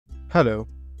Hello,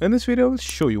 in this video I will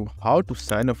show you how to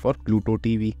sign up for Pluto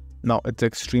TV. Now it's an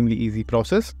extremely easy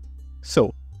process.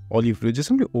 So all you have to do is just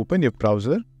simply open your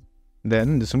browser,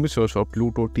 then just simply search for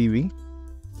Pluto TV.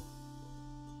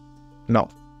 Now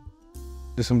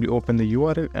just simply open the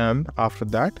URL and after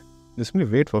that just simply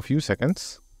wait for a few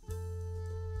seconds.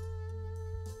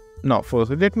 Now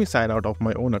firstly let me sign out of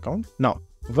my own account. Now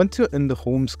once you're in the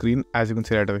home screen, as you can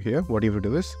see right over here, what you have to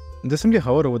do is just simply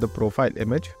hover over the profile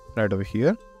image right over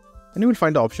here and you will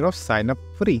find the option of sign up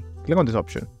free. Click on this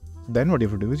option. Then what you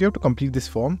have to do is you have to complete this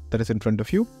form that is in front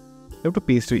of you. You have to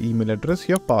paste your email address,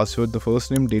 your password, the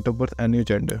first name, date of birth and your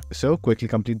gender. So quickly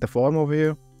complete the form over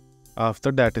here.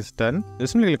 After that is done,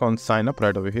 just simply click on sign up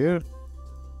right over here.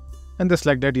 And just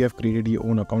like that you have created your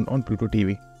own account on Pluto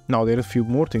TV. Now there are a few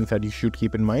more things that you should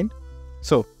keep in mind.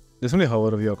 So just simply hover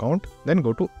over your account, then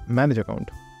go to manage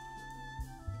account.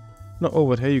 Now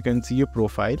over here you can see your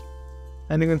profile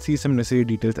and you can see some necessary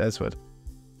details as well.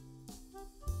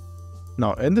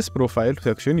 Now in this profile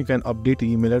section you can update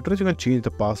the email address, you can change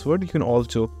the password, you can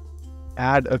also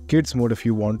add a kids mode if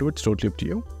you want to, it's totally up to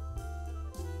you.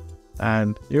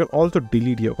 And you can also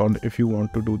delete your account if you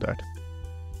want to do that.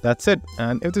 That's it,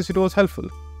 and if this video was helpful,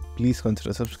 please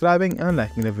consider subscribing and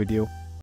liking the video.